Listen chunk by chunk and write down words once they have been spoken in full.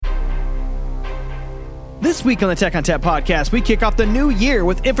This week on the Tech on Tap podcast, we kick off the new year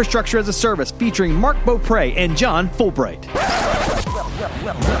with Infrastructure as a Service featuring Mark Beaupre and John Fulbright.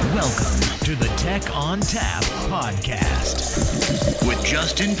 Welcome to the Tech on Tap podcast with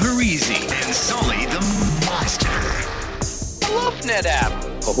Justin Parisi and Sully the Monster. I love NetApp.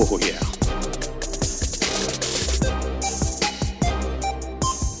 Oh, yeah.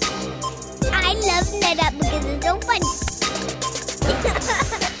 I love NetApp because it's so fun.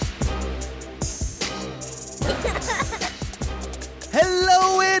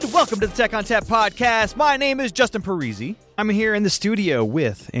 Hello and welcome to the Tech on Tap podcast. My name is Justin Parisi. I'm here in the studio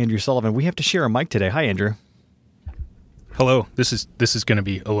with Andrew Sullivan. We have to share a mic today. Hi, Andrew. Hello. This is going to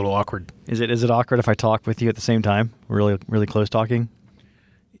be a little awkward. Is it awkward if I talk with you at the same time? Really close talking?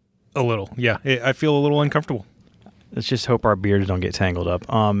 A little, yeah. I feel a little uncomfortable. Let's just hope our beards don't get tangled up.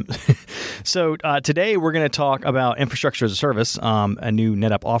 So today we're going to talk about Infrastructure as a Service, a new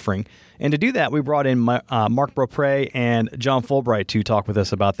NetApp offering. And to do that, we brought in Mark Beaupre and John Fulbright to talk with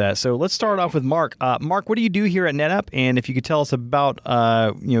us about that. So let's start off with Mark. Mark, what do you do here at NetApp? And if you could tell us about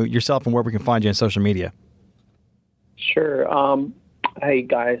yourself and where we can find you on social media. Sure. Hey,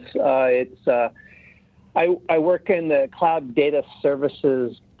 guys. I work in the Cloud Data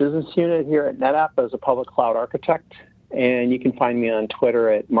Services business unit here at NetApp as a public cloud architect, and you can find me on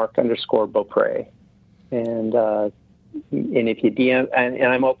Twitter at Mark_Beaupre. And if you DM, and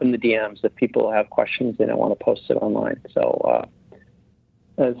I'm open to DMs if people have questions and I want to post it online. So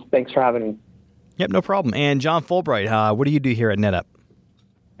thanks for having me. Yep, no problem. And John Fulbright, what do you do here at NetApp?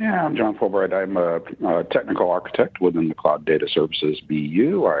 Yeah, I'm John Fulbright. I'm a technical architect within the Cloud Data Services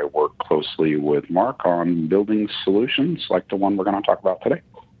BU. I work closely with Mark on building solutions like the one we're going to talk about today.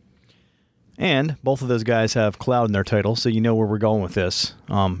 And both of those guys have cloud in their title, so you know where we're going with this.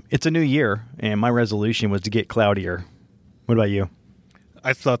 It's a new year, and my resolution was to get cloudier. What about you?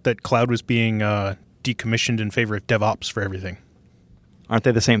 I thought that cloud was being decommissioned in favor of DevOps for everything. Aren't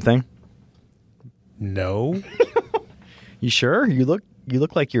they the same thing? No. You sure? You look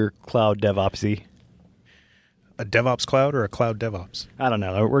like you're cloud DevOpsy. A DevOps cloud or a cloud DevOps? I don't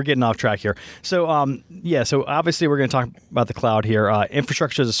know. We're getting off track here. So, so obviously we're going to talk about the cloud here.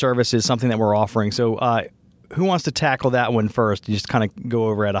 Infrastructure as a Service is something that we're offering. So who wants to tackle that one first? You just kind of go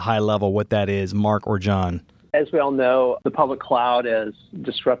over at a high level what that is, Mark or John. As we all know, the public cloud has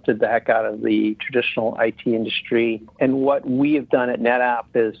disrupted the heck out of the traditional IT industry. And what we have done at NetApp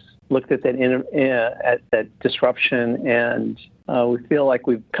is looked at that disruption, and we feel like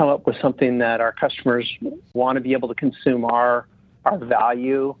we've come up with something that our customers want to be able to consume our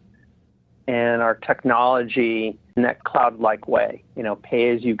value and our technology in that cloud-like way. Pay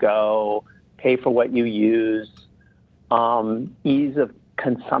as you go, pay for what you use, ease of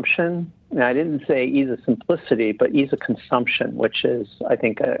consumption. And I didn't say ease of simplicity, but ease of consumption, which is, I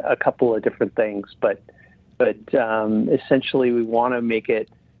think, a couple of different things. But essentially, we want to make it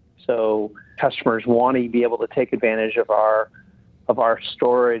so customers want to be able to take advantage of our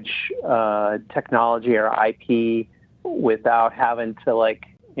storage technology, our IP, without having to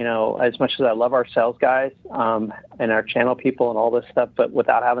as much as I love our sales guys and our channel people and all this stuff, but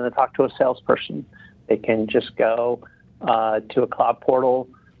without having to talk to a salesperson. They can just go to a cloud portal,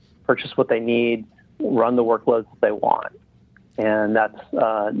 purchase what they need, run the workloads that they want. And that's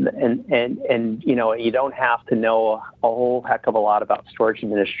you don't have to know a whole heck of a lot about storage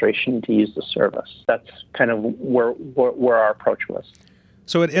administration to use the service. That's kind of where our approach was.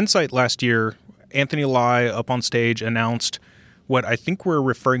 So at Insight last year, Anthony Lai up on stage announced what I think we're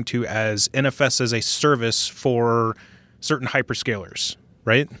referring to as NFS as a service for certain hyperscalers,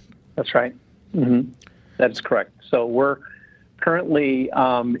 right? That's right. Mm-hmm. That is correct. So we're currently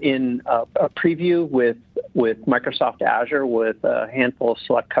in a preview with Microsoft Azure with a handful of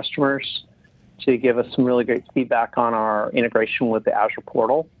select customers to give us some really great feedback on our integration with the Azure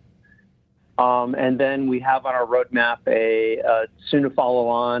portal. And then we have on our roadmap a soon to follow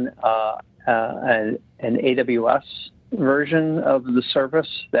on an AWS version of the service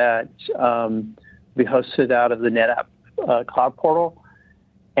that we hosted out of the NetApp cloud portal.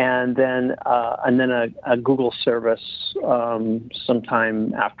 And then a Google service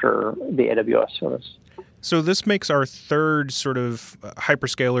sometime after the AWS service. So this makes our third sort of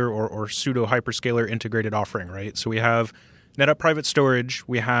hyperscaler or pseudo hyperscaler integrated offering, right? So we have NetApp Private Storage,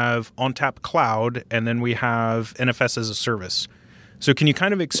 we have ONTAP Cloud, and then we have NFS as a service. So can you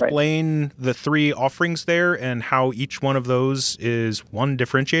kind of explain the three offerings there and how each one of those is, one,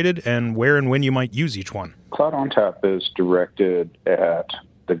 differentiated, and where and when you might use each one? Cloud ONTAP is directed at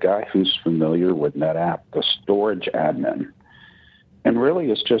the guy who's familiar with NetApp, the storage admin. And really,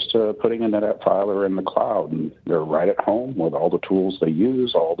 it's just putting a NetApp filer in the cloud, and they're right at home with all the tools they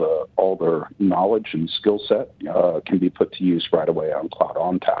use, all their knowledge and skill set can be put to use right away on Cloud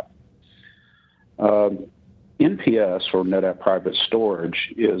ONTAP. NPS, or NetApp Private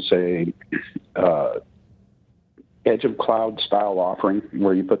Storage, is a edge of cloud style offering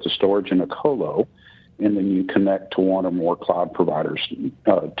where you put the storage in a colo, and then you connect to one or more cloud providers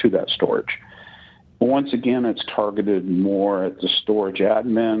to that storage. Once again, it's targeted more at the storage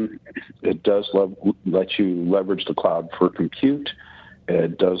admin. It does let you leverage the cloud for compute.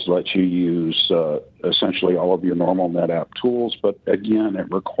 It does let you use essentially all of your normal NetApp tools, but again,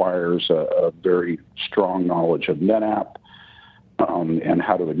 it requires a very strong knowledge of NetApp and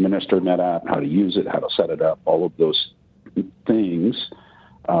how to administer NetApp, how to use it, how to set it up, all of those things.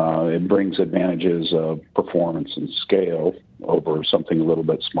 It brings advantages of performance and scale over something a little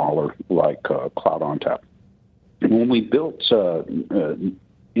bit smaller like Cloud ONTAP. When we built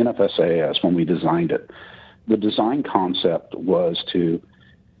NFS-AS, when we designed it, the design concept was to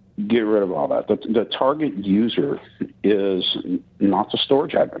get rid of all that. The target user is not the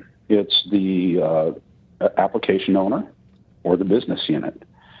storage admin. It's the application owner or the business unit.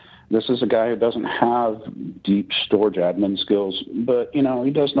 This is a guy who doesn't have deep storage admin skills, but, he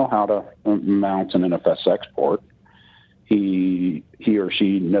does know how to mount an NFS export. He or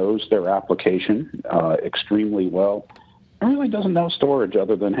she knows their application extremely well. And really doesn't know storage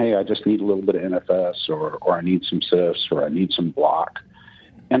other than, hey, I just need a little bit of NFS or I need some CIFS or I need some block.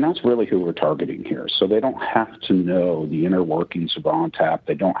 And that's really who we're targeting here. So they don't have to know the inner workings of ONTAP.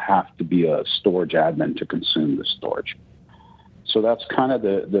 They don't have to be a storage admin to consume the storage. So that's kind of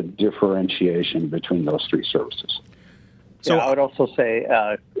the differentiation between those three services. So I would also say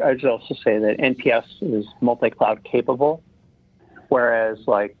that NPS is multi-cloud capable, whereas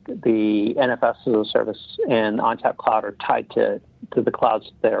like the NFS as a service and ONTAP Cloud are tied to the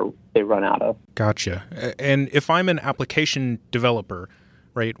clouds they run out of. Gotcha. And if I'm an application developer,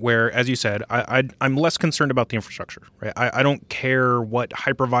 right, where, as you said, I'm less concerned about the infrastructure, right? I don't care what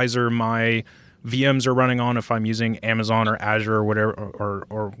hypervisor my VMs are running on, if I'm using Amazon or Azure or whatever,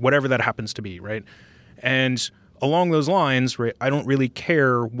 or whatever that happens to be, right? And along those lines, right, I don't really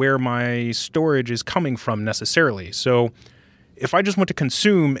care where my storage is coming from necessarily. So if I just want to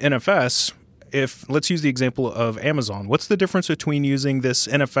consume NFS, let's use the example of Amazon, what's the difference between using this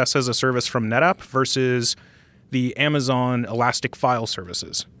NFS as a service from NetApp versus the Amazon Elastic File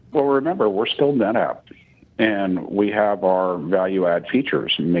Services? Well, remember, we're still NetApp. And we have our value-add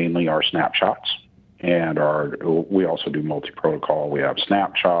features, mainly our snapshots, and we also do multi-protocol. We have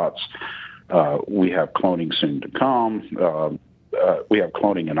snapshots. We have cloning soon to come. We have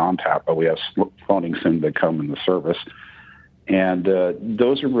cloning in ONTAP, but we have cloning soon to come in the service. And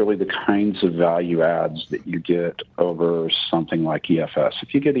those are really the kinds of value adds that you get over something like EFS.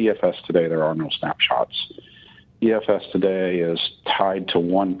 If you get EFS today, there are no snapshots. EFS today is tied to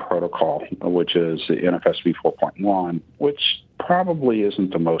one protocol, which is the NFS v4.1, which probably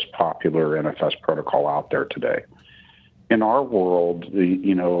isn't the most popular NFS protocol out there today. In our world,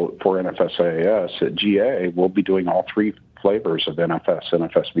 for NFS-AS at GA, we'll be doing all three flavors of NFS,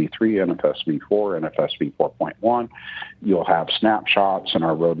 NFS v3, NFS v4, NFS v4.1. You'll have snapshots, and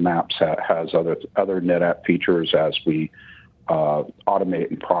our roadmaps has other NetApp features as we automate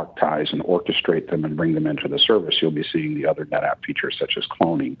and productize and orchestrate them and bring them into the service. You'll be seeing the other NetApp features such as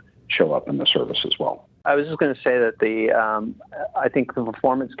cloning show up in the service as well. I was just going to say that I think the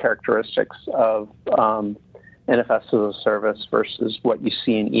performance characteristics of NFS as a service versus what you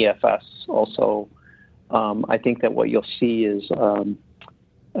see in EFS also, I think that what you'll see is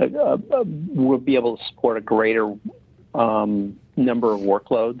we'll be able to support a greater number of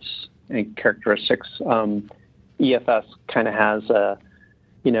workloads and characteristics. EFS kind of has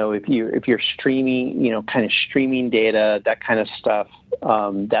if you're streaming, kind of streaming data, that kind of stuff,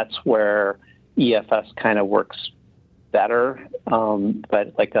 that's where EFS kind of works better.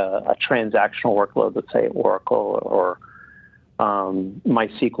 But like a transactional workload, let's say Oracle or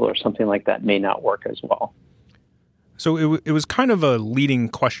MySQL or something like that may not work as well. So it was kind of a leading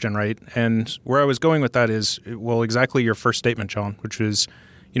question, right? And where I was going with that is, well, exactly your first statement, John, which is,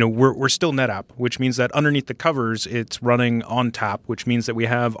 we're still NetApp, which means that underneath the covers, it's running ONTAP, which means that we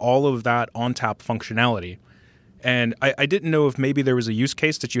have all of that ONTAP functionality. And I didn't know if maybe there was a use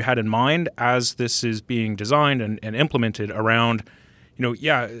case that you had in mind as this is being designed and implemented around,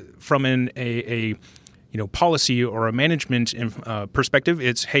 from a policy or a management perspective,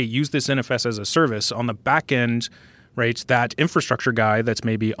 it's, hey, use this NFS as a service. On the back end, right? That infrastructure guy that's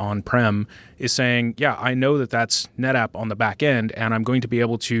maybe on-prem is saying, yeah, I know that that's NetApp on the back end, and I'm going to be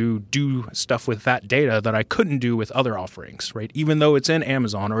able to do stuff with that data that I couldn't do with other offerings, right? Even though it's in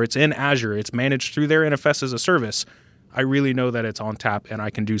Amazon or it's in Azure, it's managed through their NFS as a service, I really know that it's ONTAP and I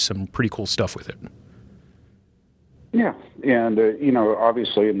can do some pretty cool stuff with it. Yeah, and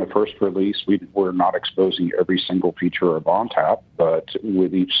obviously in the first release, we're not exposing every single feature of ONTAP, but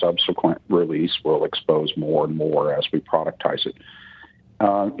with each subsequent release, we'll expose more and more as we productize it.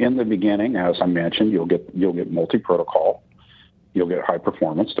 In the beginning, as I mentioned, you'll get multi-protocol, you'll get high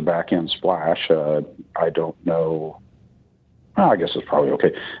performance. The back-end splash, I don't know. I guess it's probably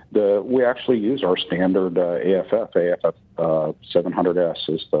okay. We actually use our standard AFF 700S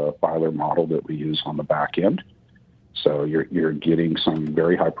is the filer model that we use on the back end. So you're getting some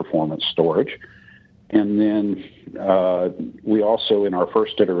very high performance storage. And then we also, in our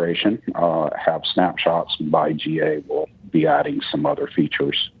first iteration, have snapshots. By GA, we'll be adding some other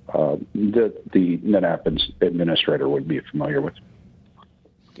features that the NetApp administrator would be familiar with.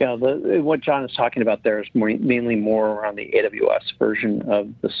 Yeah, what John is talking about there is mainly more around the AWS version of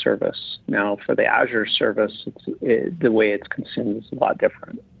the service. Now, for the Azure service, the way it's consumed is a lot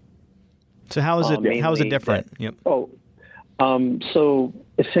different. So how is it different? Yep. So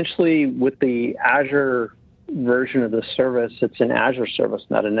essentially with the Azure version of the service, it's an Azure service,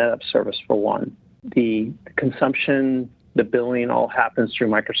 not a NetApp service for one. The consumption, the billing all happens through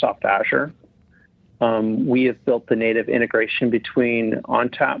Microsoft Azure. We have built the native integration between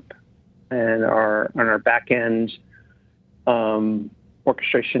ONTAP and our back-end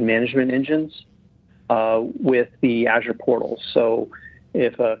orchestration management engines with the Azure portal. So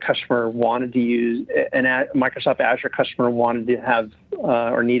if a customer wanted to use Microsoft Azure customer wanted to have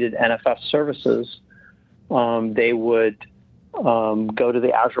or needed NFS services, they would go to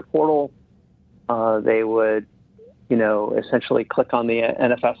the Azure portal. They would, essentially click on the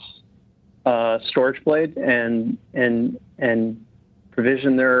NFS storage blade and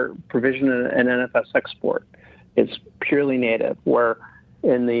provision an NFS export. It's purely native. Where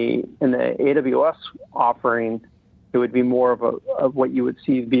in the AWS offering, it would be more of what you would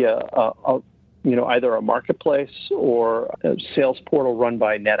see via either a marketplace or a sales portal run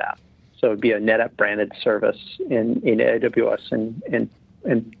by NetApp. So it'd be a NetApp branded service in AWS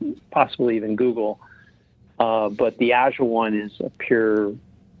and possibly even Google. But the Azure one is a pure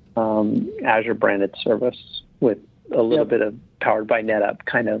Azure branded service with a little bit of powered by NetApp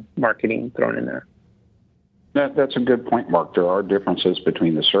kind of marketing thrown in there. That's a good point, Mark. There are differences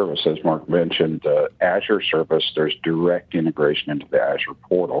between the services. Mark mentioned the Azure service. There's direct integration into the Azure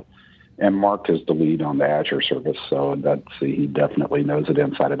portal. And Mark is the lead on the Azure service, so he definitely knows it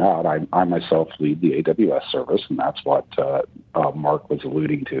inside and out. I myself lead the AWS service, and that's what Mark was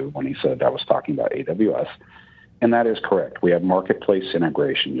alluding to when he said I was talking about AWS. And that is correct. We have marketplace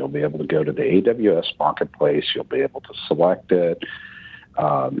integration. You'll be able to go to the AWS marketplace. You'll be able to select it.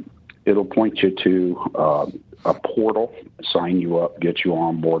 It'll point you to a portal, sign you up, get you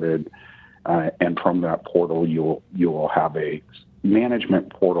onboarded, and from that portal, you will have a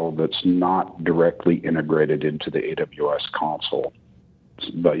management portal that's not directly integrated into the AWS console,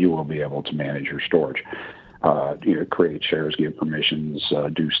 but you will be able to manage your storage. Create shares, give permissions,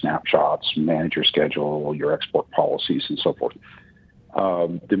 do snapshots, manage your schedule, your export policies, and so forth.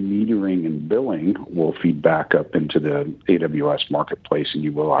 The metering and billing will feed back up into the AWS marketplace, and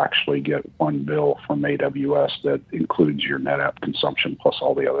you will actually get one bill from AWS that includes your NetApp consumption plus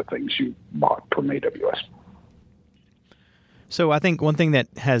all the other things you bought from AWS. So I think one thing that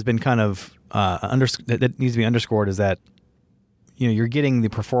has been kind of that needs to be underscored is that you're getting the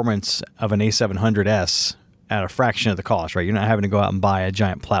performance of an A700S at a fraction of the cost, right? You're not having to go out and buy a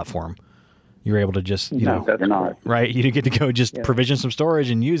giant platform. You're able to just, that's not right? You get to go just provision some storage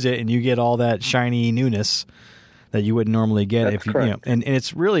and use it, and you get all that shiny newness that you wouldn't normally get. That's if you, correct. And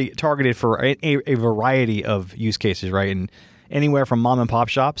it's really targeted for a variety of use cases, right? And anywhere from mom and pop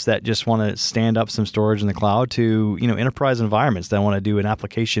shops that just want to stand up some storage in the cloud to enterprise environments that want to do an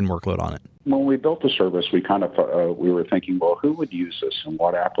application workload on it. When we built the service, we kind of we were thinking, well, who would use this and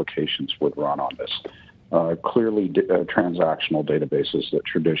what applications would run on this? Clearly, transactional databases that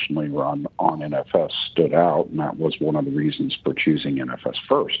traditionally run on NFS stood out, and that was one of the reasons for choosing NFS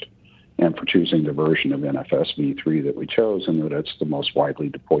first and for choosing the version of NFS v3 that we chose, and that it's the most widely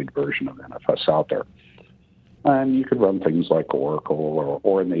deployed version of NFS out there. And you could run things like Oracle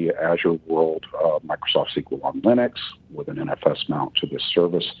or in the Azure world, Microsoft SQL on Linux with an NFS mount to this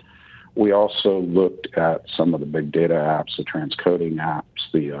service. We also looked at some of the big data apps, the transcoding apps,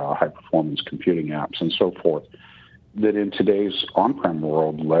 the high-performance computing apps, and so forth. that in today's on-prem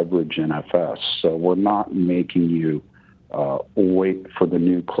world leverage NFS. So we're not making you wait for the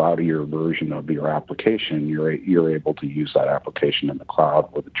new cloudier version of your application. You're able to use that application in the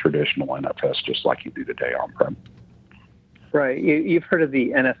cloud with a traditional NFS just like you do today on-prem. Right. You've heard of the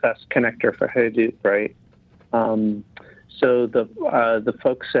NFS connector for Hadoop, right? So the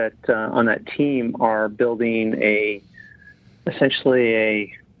folks on that team are building essentially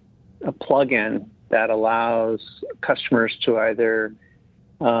a plugin that allows customers to either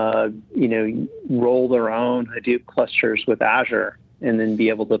roll their own Hadoop clusters with Azure and then be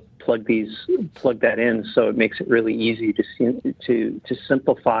able to plug that in. So it makes it really easy to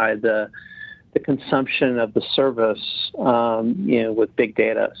simplify the consumption of the service, with big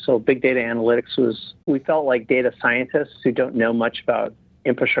data. So big data analytics we felt like data scientists who don't know much about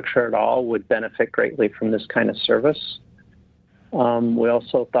infrastructure at all would benefit greatly from this kind of service. We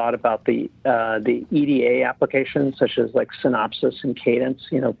also thought about the EDA applications, such as like Synopsys and Cadence.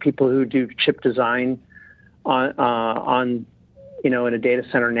 People who do chip design on in a data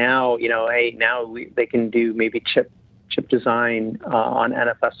center now. They can do maybe chip design on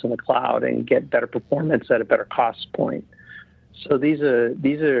NFS in the cloud and get better performance at a better cost point. So these are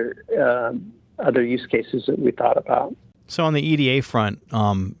other use cases that we thought about. So on the EDA front,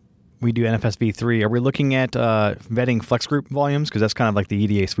 we do NFS v3. Are we looking at vetting flex group volumes? Because that's kind of like the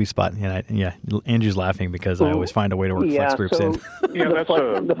EDA sweet spot. And Andrew's laughing because I always find a way to work flex groups in. Yeah, that's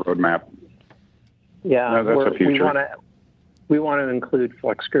a roadmap. Yeah, no, that's a future. We want to include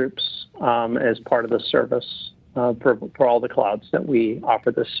flex groups as part of the service for all the clouds that we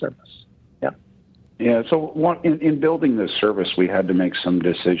offer this service. Yeah. Yeah. So in building this service, we had to make some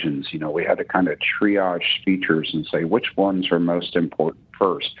decisions. We had to kind of triage features and say which ones are most important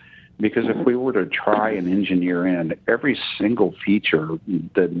first. Because if we were to try and engineer in every single feature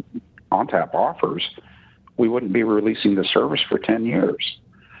that ONTAP offers, we wouldn't be releasing the service for 10 years.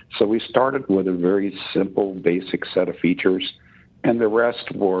 So we started with a very simple, basic set of features, and the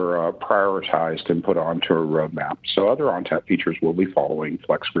rest were prioritized and put onto a roadmap. So other ONTAP features will be following.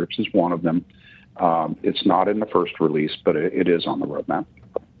 Flex groups is one of them. It's not in the first release, but it is on the roadmap.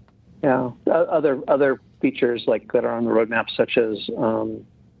 Yeah. Other features that are on the roadmap, such as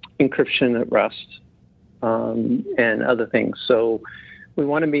encryption at rest and other things. So we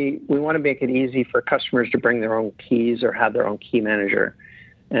want to make it easy for customers to bring their own keys or have their own key manager.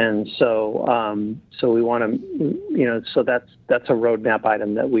 And so we want to, so that's a roadmap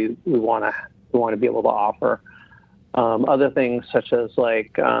item that we want to be able to offer. Other things such as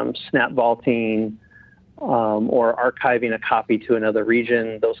snap vaulting or archiving a copy to another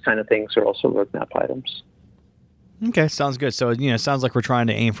region, those kind of things are also roadmap items. Okay, sounds good. So, it sounds like we're trying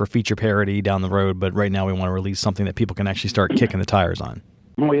to aim for feature parity down the road, but right now we want to release something that people can actually start kicking the tires on.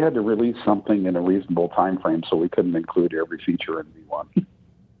 We had to release something in a reasonable time frame, so we couldn't include every feature in V1.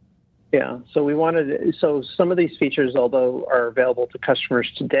 Yeah, so some of these features, although are available to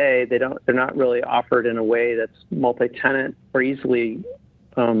customers today, they're not really offered in a way that's multi-tenant or easily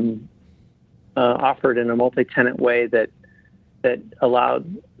offered in a multi-tenant way that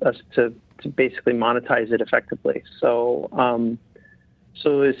allowed us to basically monetize it effectively. So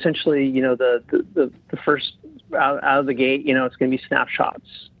essentially, the first out of the gate, it's going to be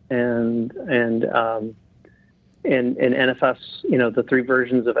snapshots and NFS, the three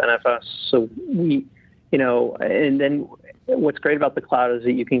versions of NFS. So we, and then what's great about the cloud is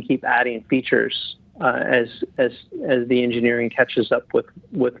that you can keep adding features as the engineering catches up with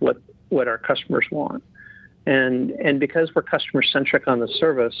what our customers want. And because we're customer centric on the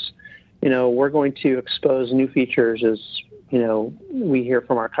service, we're going to expose new features as, we hear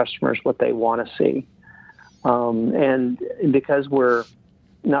from our customers what they want to see. And because we're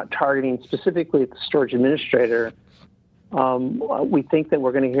not targeting specifically the storage administrator, we think that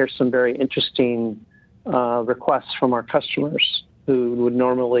we're going to hear some very interesting requests from our customers who would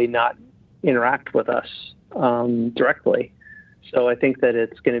normally not interact with us directly. So I think that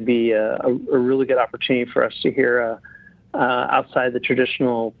it's going to be a really good opportunity for us to hear outside the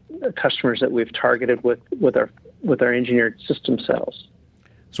traditional customers that we've targeted with our engineered system sales.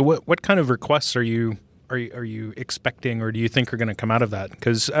 So what kind of requests are you expecting, or do you think are going to come out of that?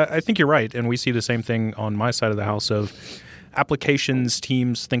 Because I think you're right, and we see the same thing on my side of the house of applications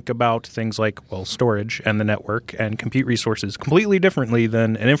teams think about things like, storage and the network and compute resources completely differently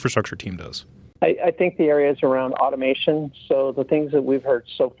than an infrastructure team does. I think the areas around automation, so the things that we've heard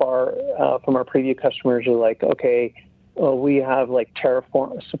so far from our preview customers are we have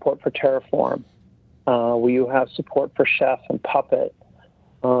Terraform, support for Terraform. We have support for Chef and Puppet.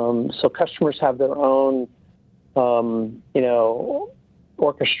 So customers have their own,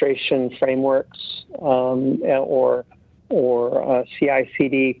 orchestration frameworks or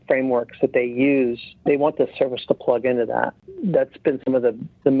CI/CD frameworks that they use, they want the service to plug into that. That's been some of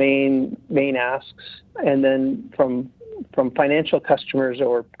the main asks. And then from financial customers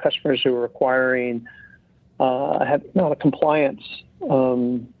or customers who are requiring have not a compliance,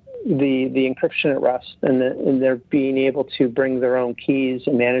 the encryption at rest, and they're being able to bring their own keys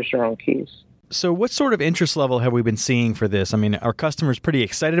and manage their own keys. So what sort of interest level have we been seeing for this? I mean, are customers pretty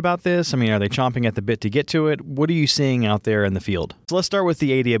excited about this? I mean, are they chomping at the bit to get to it? What are you seeing out there in the field? So let's start with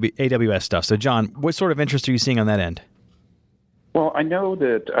the AWS stuff. So John, what sort of interest are you seeing on that end? Well, I know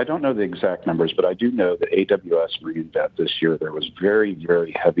that I don't know the exact numbers, but I do know that AWS reInvent this year, there was very,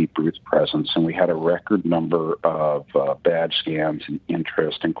 very heavy booth presence, and we had a record number of badge scans and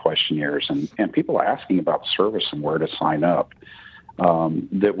interest and questionnaires and people asking about service and where to sign up.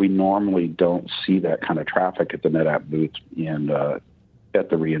 That we normally don't see that kind of traffic at the NetApp booth at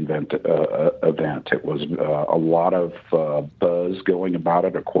the reInvent event. It was a lot of buzz going about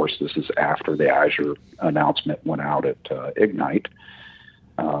it. Of course, this is after the Azure announcement went out at Ignite.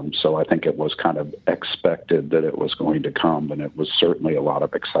 So I think it was kind of expected that it was going to come, and it was certainly a lot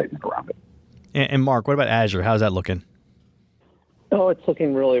of excitement around it. And Mark, what about Azure? How's that looking? Oh, it's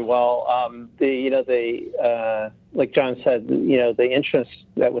looking really well. Like John said, the interest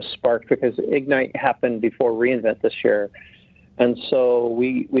that was sparked because Ignite happened before reInvent this year. And so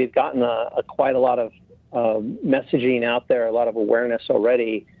we've gotten quite a lot of messaging out there, a lot of awareness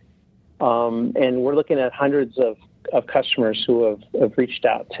already. And we're looking at hundreds of customers who have reached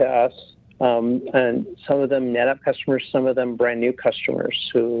out to us. And some of them NetApp customers, some of them brand new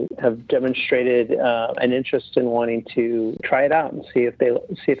customers who have demonstrated an interest in wanting to try it out and see if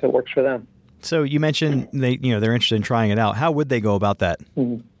it works for them. So you mentioned they're interested in trying it out. How would they go about that?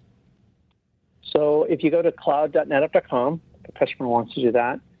 Mm-hmm. So if you go to cloud.netapp.com, if a customer wants to do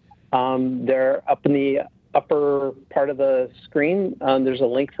that, they're up in the upper part of the screen. There's a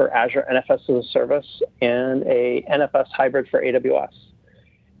link for Azure NFS as a service and a NFS hybrid for AWS.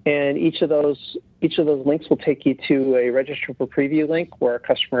 And each of those links will take you to a register for preview link where a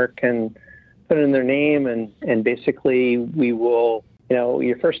customer can put in their name and basically we will,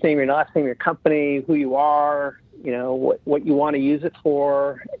 your first name, your last name, your company, who you are, what you want to use it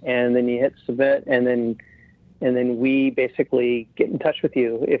for, and then you hit submit, and then we basically get in touch with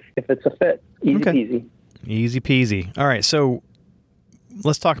you if it's a fit. Easy peasy. Easy peasy. All right, so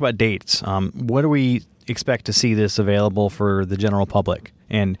let's talk about dates. What do we expect to see this available for the general public?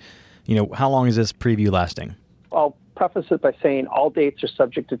 And, how long is this preview lasting? I'll preface it by saying all dates are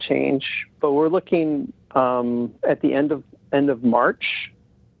subject to change, but we're looking at the end of March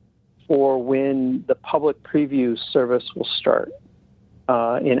for when the public preview service will start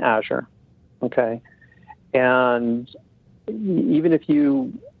in Azure. Okay, and even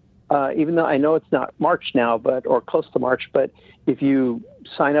though I know it's not March now, or close to March, but if you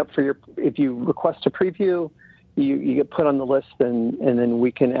sign up if you request a preview, you get put on the list, and then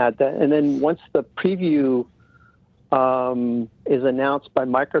we can add that. And then once the preview is announced by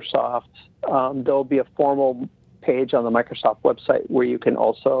Microsoft, there'll be a formal page on the Microsoft website where you can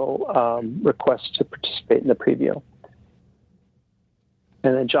also request to participate in the preview.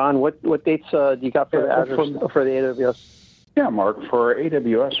 And then, John, what dates do you got for the Azure for the AWS? Yeah, Mark, for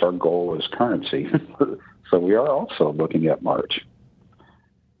AWS, our goal is currency. So we are also looking at March.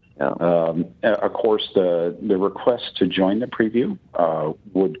 Yeah. Of course, the request to join the preview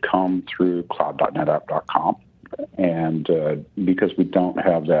would come through cloud.netapp.com. And because we don't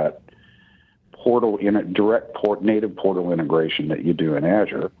have that native portal integration that you do in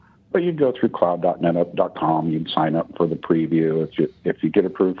Azure, but you'd go through cloud.netapp.com, you'd sign up for the preview. If you get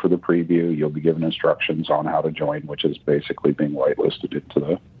approved for the preview, you'll be given instructions on how to join, which is basically being whitelisted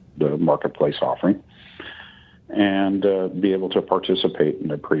into the marketplace offering, and be able to participate in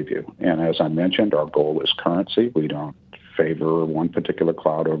the preview. And as I mentioned, our goal is currency. We don't favor one particular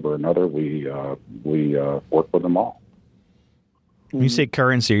cloud over another. We work with them all. When you say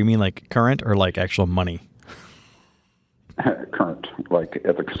currency, you mean like current or like actual money? Current, like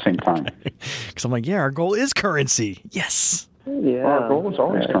at the same time. Because I'm like, yeah, our goal is currency. Yes. Yeah. Our goal is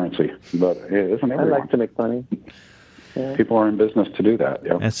always currency, but it isn't everyone. I like to make money. Yeah. People are in business to do that.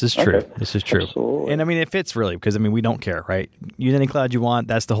 Yeah. This is true. Okay. This is true. Absolutely. And I mean, it fits really because, we don't care, right? Use any cloud you want.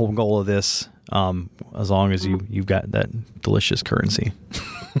 That's the whole goal of this, as long as you've got that delicious currency.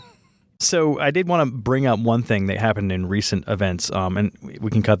 So I did want to bring up one thing that happened in recent events, and we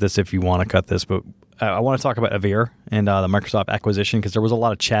can cut this if you want to cut this, but I want to talk about Avere and the Microsoft acquisition because there was a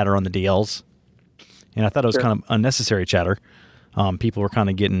lot of chatter on the DLs, and I thought it was kind of unnecessary chatter. people were kind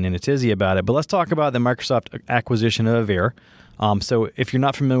of getting in a tizzy about it. But let's talk about the Microsoft acquisition of Avere. So if you're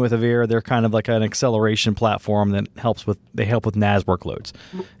not familiar with Avere, they're kind of like an acceleration platform that help with NAS workloads.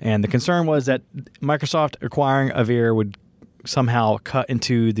 And the concern was that Microsoft acquiring Avere would somehow cut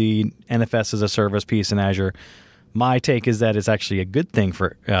into the NFS as a service piece in Azure. My take is that it's actually a good thing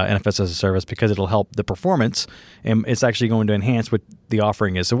for NFS as a service because it'll help the performance, and it's actually going to enhance what the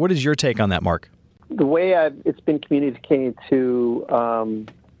offering is. So what is your take on that, Mark? The way it's been communicated to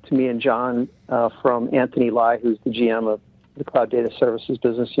me and John from Anthony Lai, who's the GM of the Cloud Data Services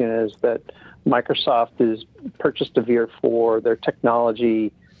business unit, is that Microsoft has purchased Avere for their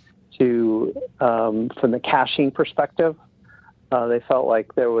technology to from the caching perspective. They felt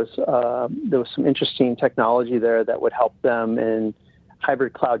like there was some interesting technology there that would help them in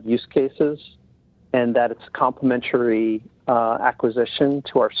hybrid cloud use cases, and that it's a complementary acquisition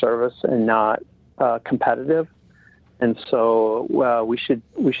to our service and not competitive. And so we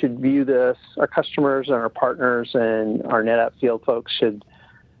should view this. Our customers and our partners and our NetApp field folks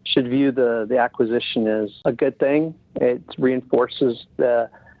should view the acquisition as a good thing. It reinforces that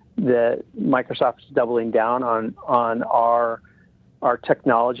Microsoft is doubling down on our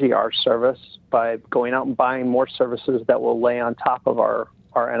technology, our service, by going out and buying more services that will lay on top of our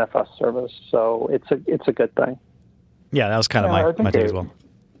NFS service. So it's a good thing. Yeah, that was kind of my take as well.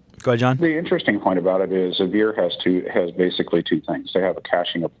 Go ahead, John. The interesting point about it is Avere has basically two things. They have a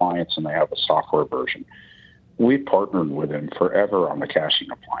caching appliance and they have a software version. We've partnered with them forever on the caching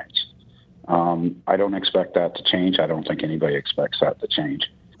appliance. I don't expect that to change. I don't think anybody expects that to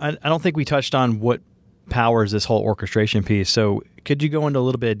change. I don't think we touched on what powers this whole orchestration piece. So could you go into a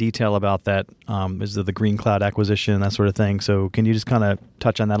little bit of detail about that? Is it the Green Cloud acquisition, that sort of thing? So can you just kind of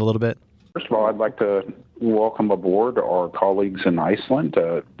touch on that a little bit? First of all, I'd like to welcome aboard our colleagues in Iceland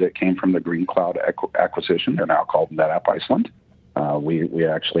that came from the Green Cloud acquisition. They're now called NetApp Iceland. We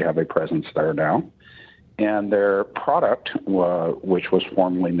actually have a presence there now. And their product, which was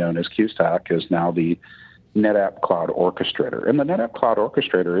formerly known as QStack, is now the NetApp Cloud Orchestrator. And the NetApp Cloud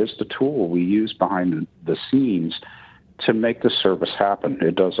Orchestrator is the tool we use behind the scenes to make the service happen.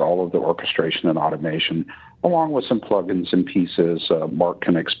 It does all of the orchestration and automation, along with some plugins and pieces. Mark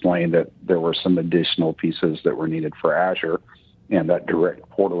can explain that there were some additional pieces that were needed for Azure and that direct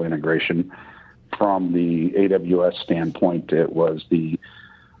portal integration. From the AWS standpoint, it was the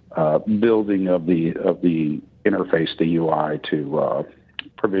building of the interface, the UI, to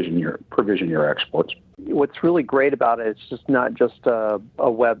provision your exports. What's really great about it, it's just not just a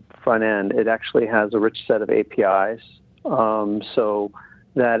web front end. It actually has a rich set of APIs, so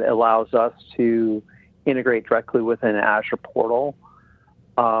that allows us to integrate directly within Azure portal,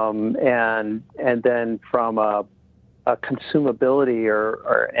 and then from a consumability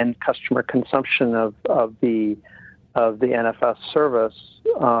or end customer consumption of the NFS service,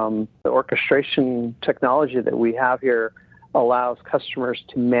 the orchestration technology that we have here allows customers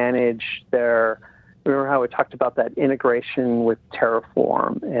to manage their. Remember how we talked about that integration with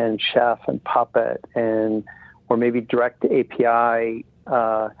Terraform and Chef and Puppet, or maybe direct API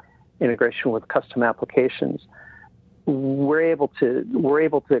integration with custom applications. We're able to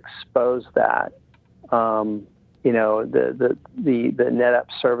expose that. The NetApp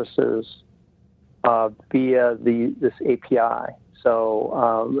services via this API.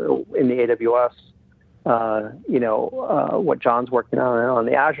 So in the AWS. What John's working on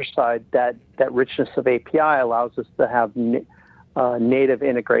the Azure side, that richness of API allows us to have native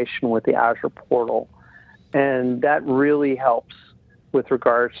integration with the Azure portal. And that really helps with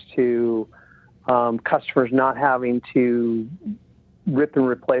regards to customers not having to rip and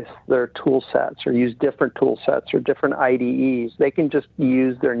replace their tool sets or use different tool sets or different IDEs. They can just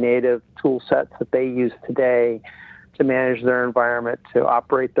use their native tool sets that they use today to manage their environment, to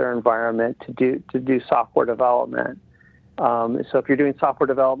operate their environment, to do software development. So if you're doing software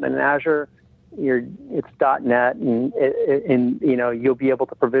development in Azure, it's .NET, and you'll be able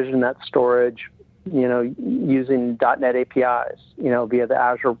to provision that storage, using .NET APIs, via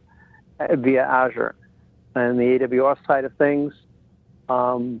Azure. And the AWS side of things,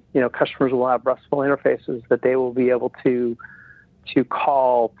 customers will have RESTful interfaces that they will be able to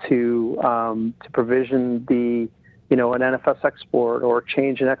call to provision an NFS export, or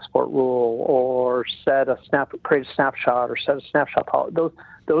change an export rule, or create a snapshot, or set a snapshot policy.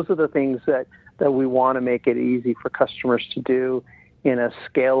 Those are the things that we want to make it easy for customers to do in a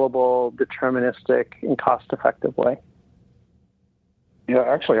scalable, deterministic, and cost-effective way. Yeah,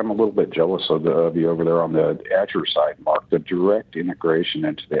 actually, I'm a little bit jealous of you over there on the Azure side, Mark. The direct integration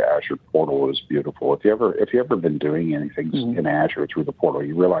into the Azure portal is beautiful. If you ever been doing anything in Azure through the portal,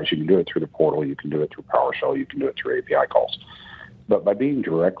 you realize you can do it through the portal, you can do it through PowerShell, you can do it through API calls. But by being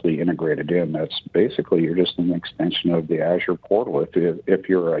directly integrated in, that's basically you're just an extension of the Azure portal. If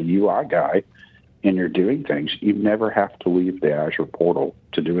you're a UI guy and you're doing things, you never have to leave the Azure portal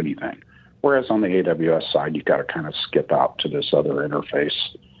to do anything. Whereas on the AWS side, you've got to kind of skip out to this other interface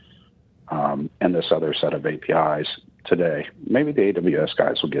and this other set of APIs today. Maybe the AWS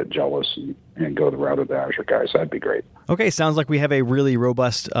guys will get jealous and go the route of the Azure guys. That'd be great. Okay, sounds like we have a really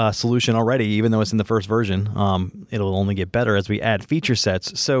robust solution already, even though it's in the first version. It'll only get better as we add feature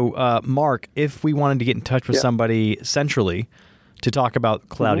sets. So, Mark, if we wanted to get in touch with somebody centrally to talk about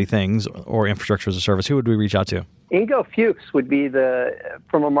cloudy things or infrastructure as a service, who would we reach out to? Ingo Fuchs would be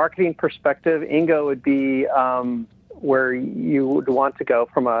from a marketing perspective, Ingo would be where you would want to go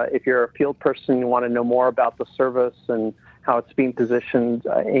if you're a field person, you want to know more about the service and how it's being positioned,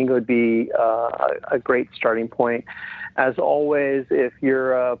 Ingo would be a great starting point. As always, if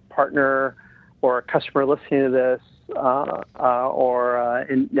you're a partner or a customer listening to this, or a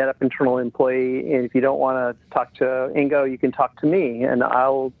NetApp internal employee, and if you don't want to talk to Ingo, you can talk to me, and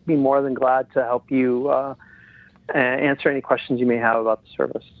I'll be more than glad to help you answer any questions you may have about the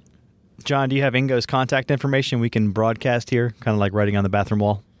service. John, do you have Ingo's contact information we can broadcast here, kind of like writing on the bathroom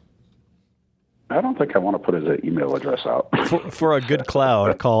wall? I don't think I want to put his email address out. For a good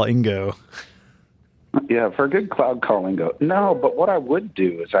cloud, call Ingo. Yeah, for a good cloud, call Ingo. No, but what I would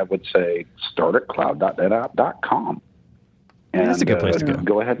do is I would say start at cloud.netapp.com. And that's a good place to go.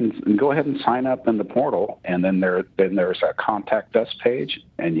 Go ahead and sign up in the portal, and then there's a contact us page,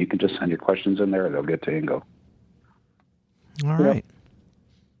 and you can just send your questions in there. They'll get to Ingo. All right.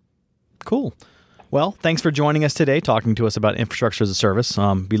 Cool. Well, thanks for joining us today, talking to us about infrastructure as a service.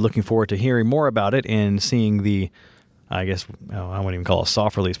 Be looking forward to hearing more about it and seeing the, I wouldn't even call it a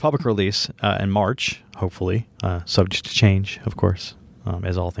soft release, public release in March, hopefully, subject to change, of course,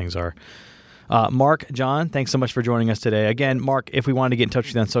 as all things are. Mark, John, thanks so much for joining us today. Again, Mark, if we wanted to get in touch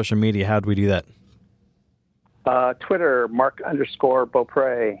with you on social media, how do we do that? Twitter,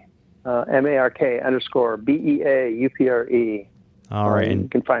 Mark_Beaupre, MARK_BEAUPRE. All right. You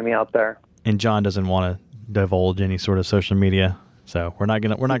can find me out there. And John doesn't want to divulge any sort of social media, so we're not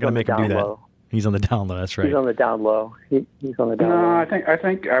gonna make him do that. He's on the down low. That's right. He's on the down low. He's on the down low. No, I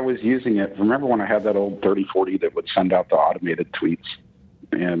think I was using it. Remember when I had that old 3040 that would send out the automated tweets?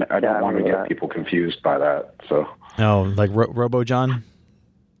 And I don't want to get people confused by that. So. Oh, like Robo John?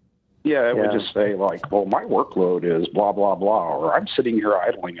 Yeah, it would just say like, well, my workload is blah, blah, blah, or I'm sitting here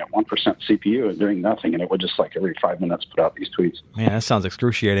idling at 1% CPU and doing nothing, and it would just like every 5 minutes put out these tweets. Man, that sounds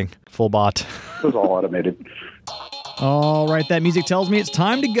excruciating. Full bot. It was all automated. All right, that music tells me it's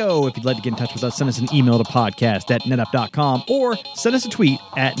time to go. If you'd like to get in touch with us, send us an email to podcast@netapp.com or send us a tweet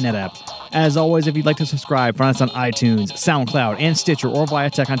 @netapp. As always, if you'd like to subscribe, find us on iTunes, SoundCloud, and Stitcher, or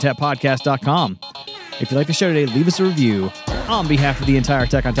via TechOnTapPodcast.com. If you like the show today, leave us a review. On behalf of the entire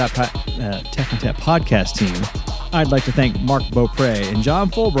Tech on Tap podcast team, I'd like to thank Mark Beaupre and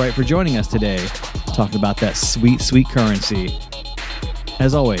John Fulbright for joining us today, talking about that sweet, sweet currency.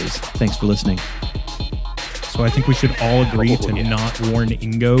 As always, thanks for listening. So I think we should all agree to not warn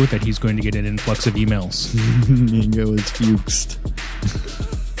Ingo that he's going to get an influx of emails. Ingo is fuchsed.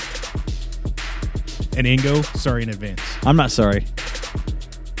 And Ingo, sorry in advance. I'm not sorry.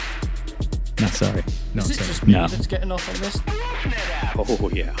 Not sorry. No, Is it sorry. just me No. that's getting off on this? Oh,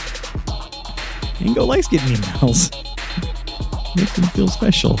 yeah. Ingo likes getting emails. Makes him feel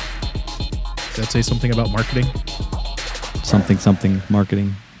special. Does that say something about marketing? Something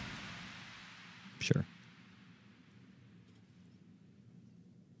marketing.